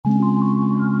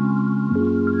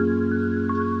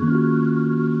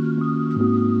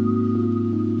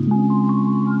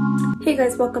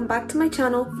guys, welcome back to my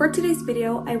channel. For today's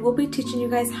video, I will be teaching you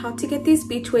guys how to get these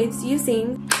beach waves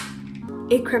using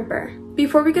a crimper.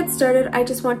 Before we get started, I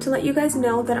just want to let you guys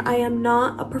know that I am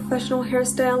not a professional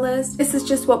hairstylist. This is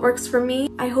just what works for me.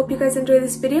 I hope you guys enjoy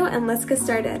this video and let's get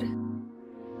started.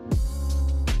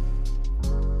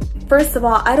 First of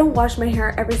all, I don't wash my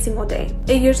hair every single day.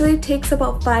 It usually takes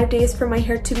about 5 days for my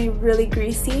hair to be really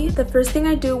greasy. The first thing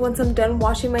I do once I'm done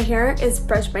washing my hair is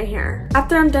brush my hair.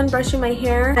 After I'm done brushing my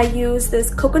hair, I use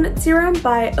this coconut serum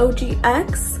by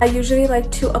OGX. I usually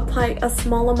like to apply a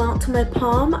small amount to my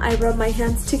palm. I rub my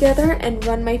hands together and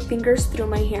run my fingers through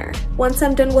my hair. Once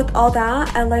I'm done with all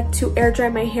that, I like to air dry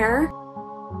my hair.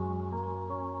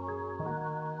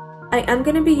 I am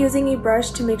going to be using a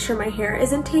brush to make sure my hair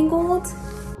isn't tangled.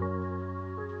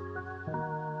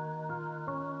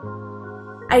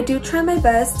 I do try my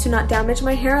best to not damage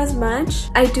my hair as much.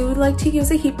 I do like to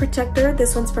use a heat protector.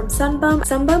 This one's from Sunbum.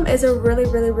 Sunbum is a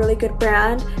really good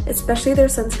brand, especially their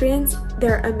sunscreens.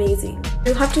 They're amazing.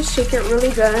 You have to shake it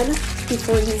really good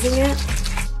before using it.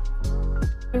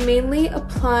 I mainly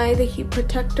apply the heat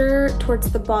protector towards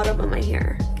the bottom of my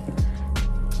hair.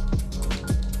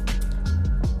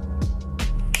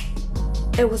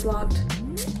 It was locked.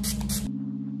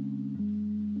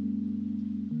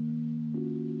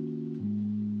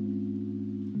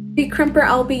 The crimper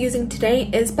I'll be using today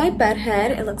is by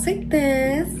Bedhead. It looks like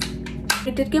this. I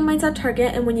did get mine at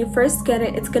Target, and when you first get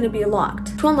it, it's going to be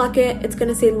locked. To unlock it, it's going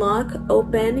to say lock,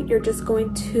 open. You're just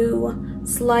going to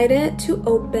slide it to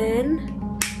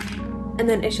open, and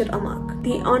then it should unlock.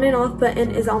 The on and off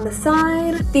button is on the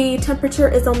side. The temperature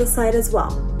is on the side as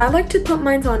well. I like to put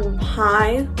mine on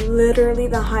high, literally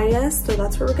the highest, so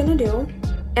that's what we're going to do.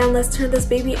 And let's turn this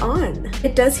baby on.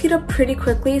 It does heat up pretty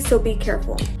quickly, so be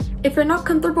careful. If you're not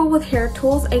comfortable with hair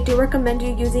tools, I do recommend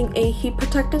you using a heat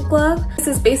protectant glove. This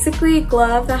is basically a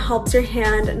glove that helps your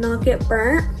hand not get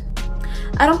burnt.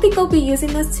 I don't think I'll be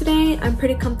using this today. I'm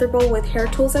pretty comfortable with hair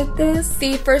tools like this.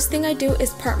 The first thing I do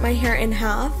is part my hair in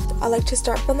half. I like to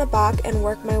start from the back and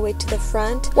work my way to the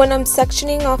front. When I'm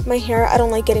sectioning off my hair, I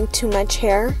don't like getting too much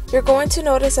hair. You're going to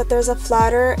notice that there's a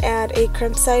flatter and a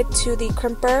crimp side to the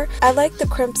crimper. I like the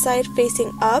crimp side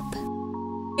facing up.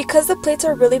 Because the plates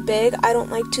are really big, I don't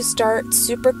like to start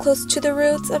super close to the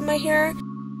roots of my hair.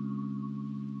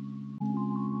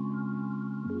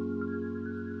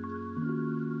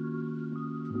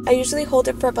 I usually hold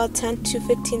it for about 10 to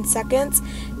 15 seconds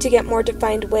to get more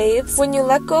defined waves. When you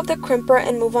let go of the crimper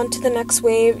and move on to the next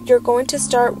wave, you're going to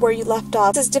start where you left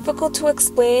off. This is difficult to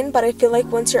explain, but I feel like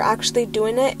once you're actually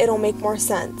doing it, it'll make more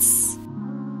sense.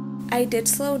 I did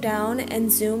slow down and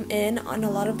zoom in on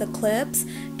a lot of the clips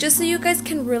just so you guys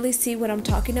can really see what I'm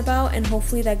talking about, and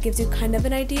hopefully that gives you kind of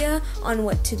an idea on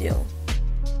what to do.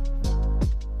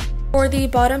 For the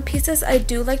bottom pieces, I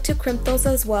do like to crimp those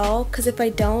as well, because if I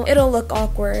don't, it'll look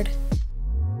awkward.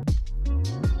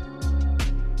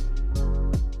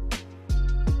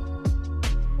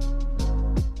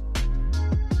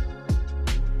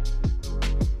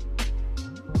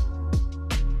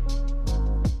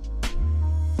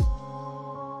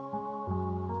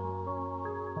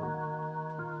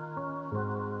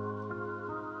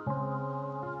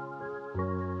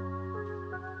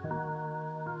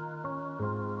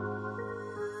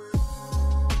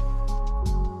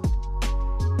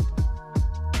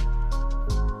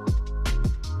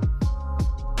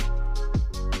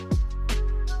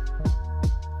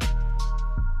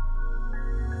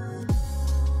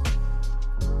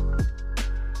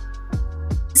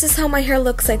 This is how my hair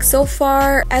looks like so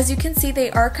far. As you can see,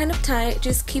 they are kind of tight.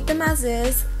 Just keep them as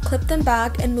is, clip them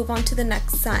back, and move on to the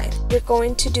next side. You're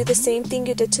going to do the same thing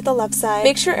you did to the left side.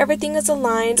 Make sure everything is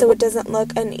aligned so it doesn't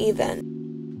look uneven.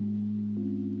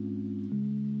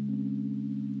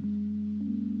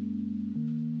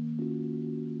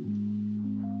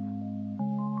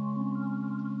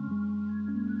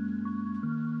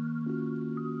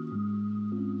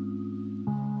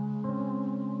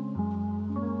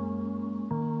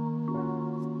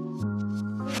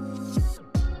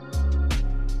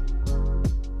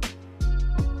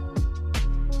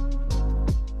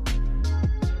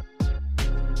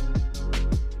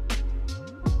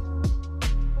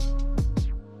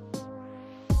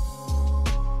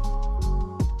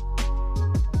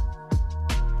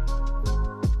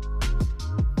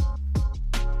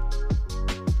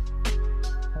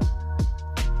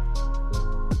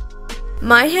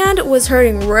 My hand was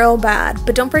hurting real bad,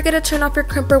 but don't forget to turn off your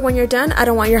crimper when you're done. I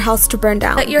don't want your house to burn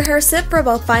down. Let your hair sit for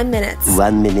about 5 minutes.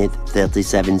 1 minute,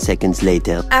 37 seconds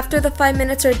later. After the 5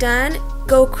 minutes are done,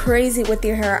 go crazy with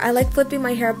your hair. I like flipping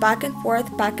my hair back and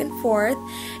forth,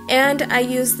 and I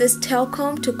use this tail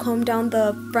comb to comb down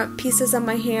the front pieces of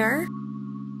my hair.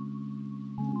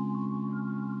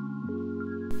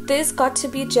 This Got To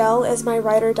Be gel is my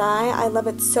ride or die. I love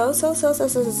it so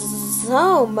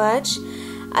much.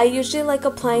 I usually like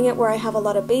applying it where I have a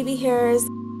lot of baby hairs.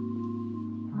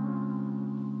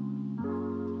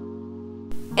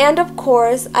 And of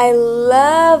course, I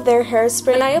love their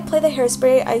hairspray. When I apply the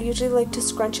hairspray, I usually like to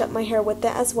scrunch up my hair with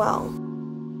it as well.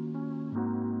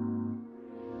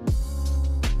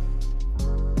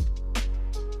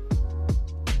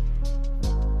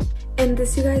 And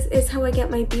this, you guys, is how I get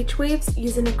my beach waves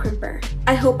using a crimper.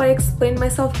 I hope I explained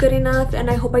myself good enough, and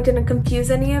I hope I didn't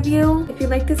confuse any of you. If you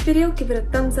liked this video, give it a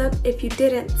thumbs up. If you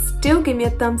didn't, still give me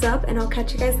a thumbs up, and I'll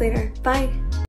catch you guys later. Bye!